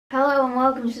Hello and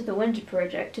welcome to the Winter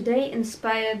Project. Today,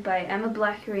 inspired by Emma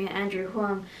Blackery and Andrew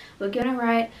Huang, we're gonna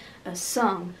write a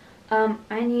song.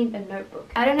 I need a notebook.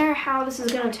 I don't know how this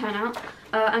is gonna turn out.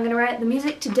 I'm gonna write the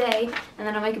music today, and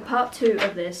then I'll make a part 2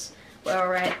 of this, where I'll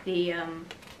write the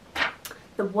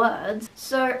words.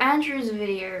 So Andrew's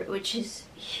video, which is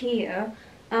here,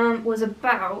 was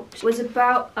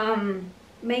about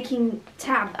making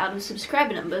tabs out of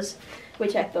subscriber numbers,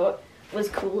 which I thought was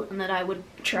cool and that I would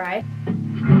try.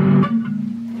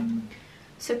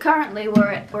 So currently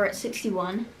we're at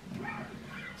 61.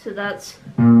 So that's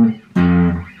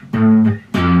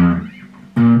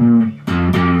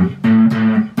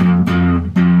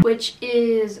which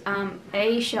is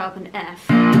A sharp and F.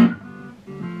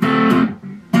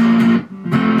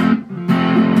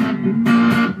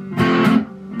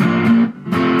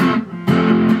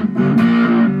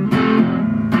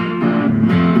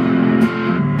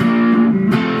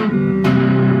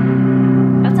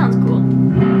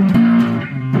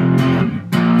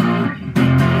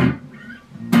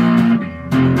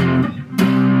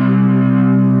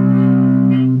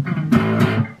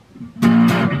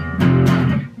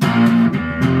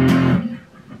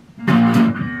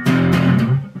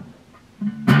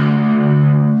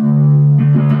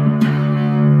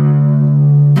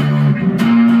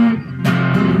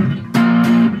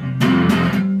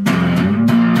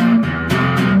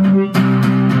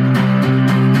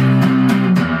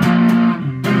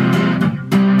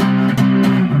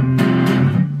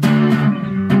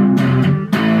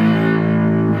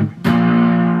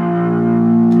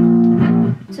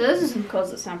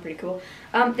 Chords that sound pretty cool.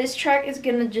 This track is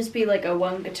gonna just be like a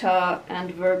one guitar and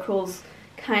vocals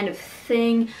kind of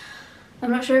thing.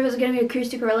 I'm not sure if it's gonna be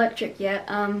acoustic or electric yet.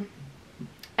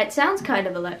 It sounds kind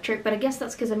of electric, but I guess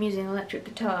that's because I'm using electric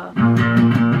guitar.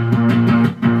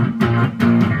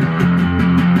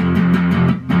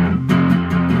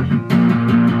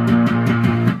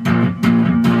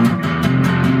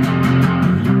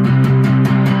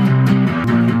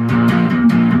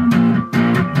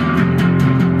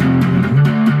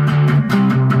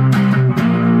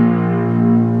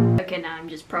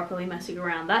 Properly messing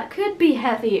around. That could be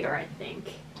heavier, I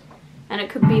think. And it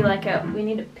could be like a, we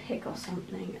need a pick or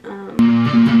something. I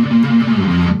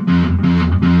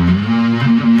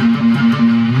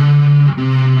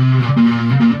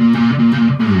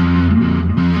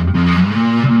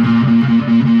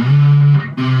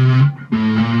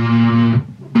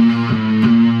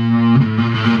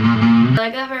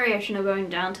like that variation of going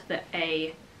down to the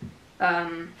A.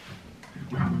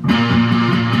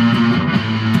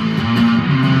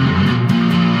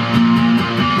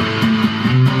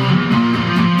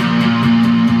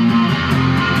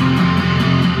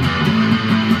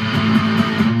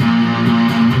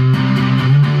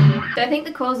 I think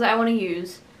the chords that I want to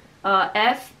use are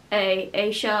F,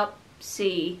 A sharp,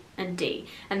 C, and D.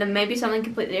 And then maybe something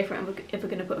completely different if we're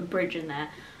going to put a bridge in there.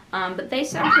 But they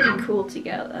sound pretty cool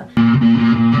together.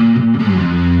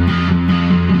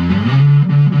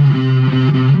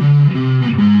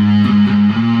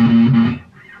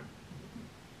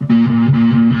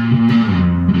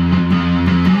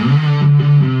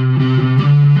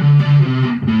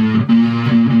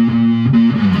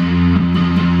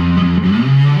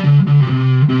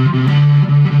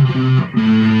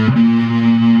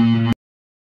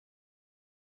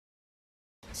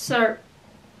 So,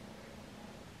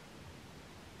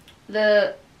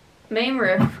 the main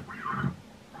riff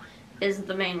is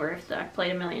the main riff that I've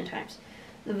played a million times.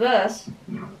 The verse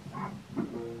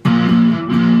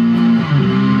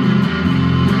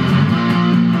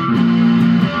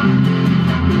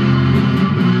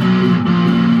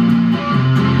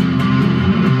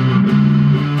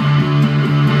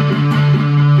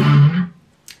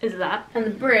is that, and the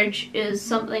bridge is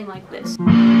something like this.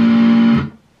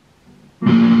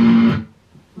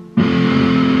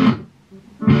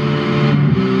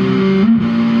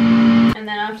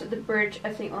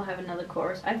 I think we'll have another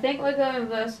chorus. I think we're going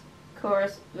verse,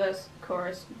 chorus,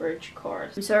 bridge,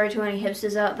 chorus. I'm sorry to any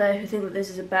hipsters out there who think that this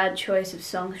is a bad choice of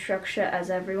song structure, as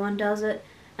everyone does it,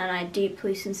 and I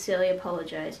deeply, sincerely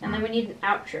apologize. And then we need an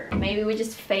outro. Maybe we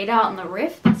just fade out on the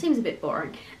riff? That seems a bit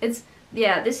boring.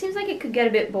 Yeah, this seems like it could get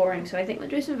a bit boring, so I think we'll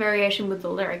do some variation with the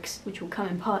lyrics, which will come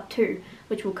in part 2,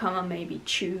 which will come on maybe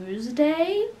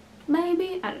Tuesday?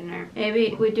 Maybe? I don't know.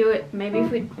 Maybe we do it, maybe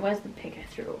if we, where's the pick I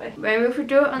threw away? Maybe if we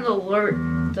do it on the low,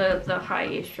 the high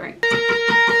E string.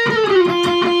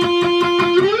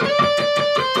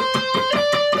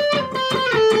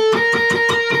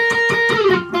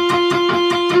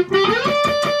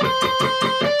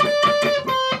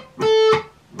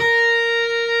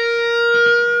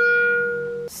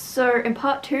 So in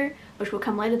part 2, which will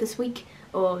come later this week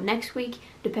or next week,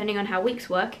 depending on how weeks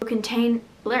work, will contain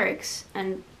lyrics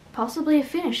and possibly a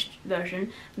finished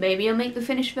version. Maybe I'll make the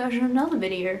finished version another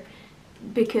video,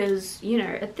 because, you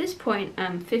know, at this point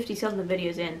I'm 50 something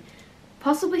videos in,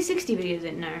 possibly 60 videos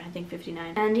in, no, I think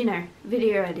 59, and you know,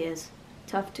 video ideas,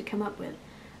 tough to come up with,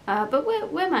 but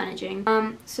we're managing.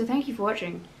 So thank you for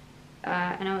watching,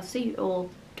 and I will see you all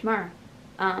tomorrow.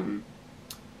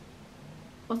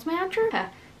 What's my outro? Yeah.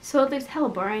 So it looks hella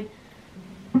boring.